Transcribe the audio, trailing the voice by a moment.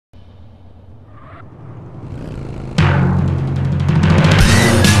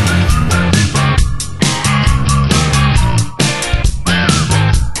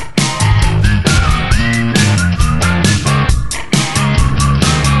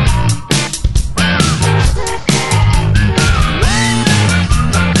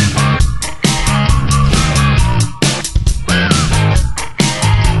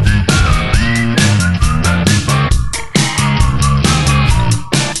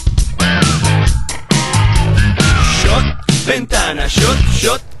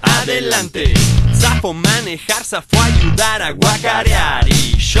adelante. Zafo manejar, zafo ayudar a guacarear.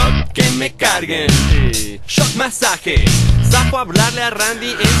 Y shock que me carguen, shock masaje. Zafo hablarle a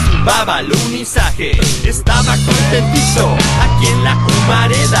Randy en su babalunizaje. Estaba contentito aquí en la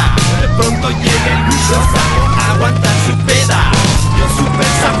humareda. De pronto llega el bicho, zafo a aguantar su peda. Yo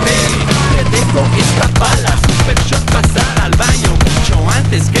super zafé, le dejo esta pala. Super shock pasar al baño mucho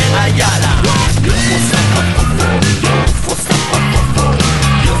antes que la yala. Yo fo zafo, yo fo zafo,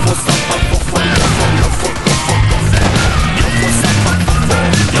 yo fo zafo, yo fo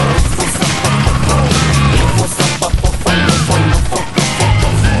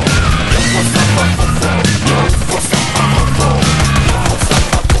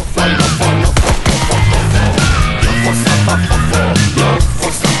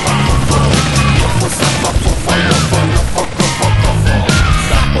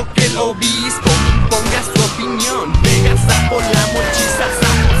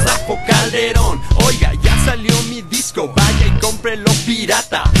Oiga, ya salió mi disco, vaya y cómprelo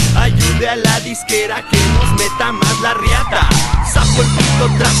pirata. Ayude a la disquera que nos meta más la riata. Sapo el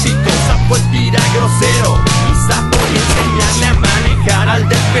puto tráfico, sapo el tira grosero. Y sapo y enseñarle a manejar al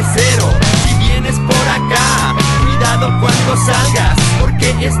del pecero. Si vienes por acá, cuidado cuando salgas,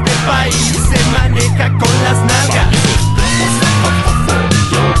 porque este país se maneja con las nalgas.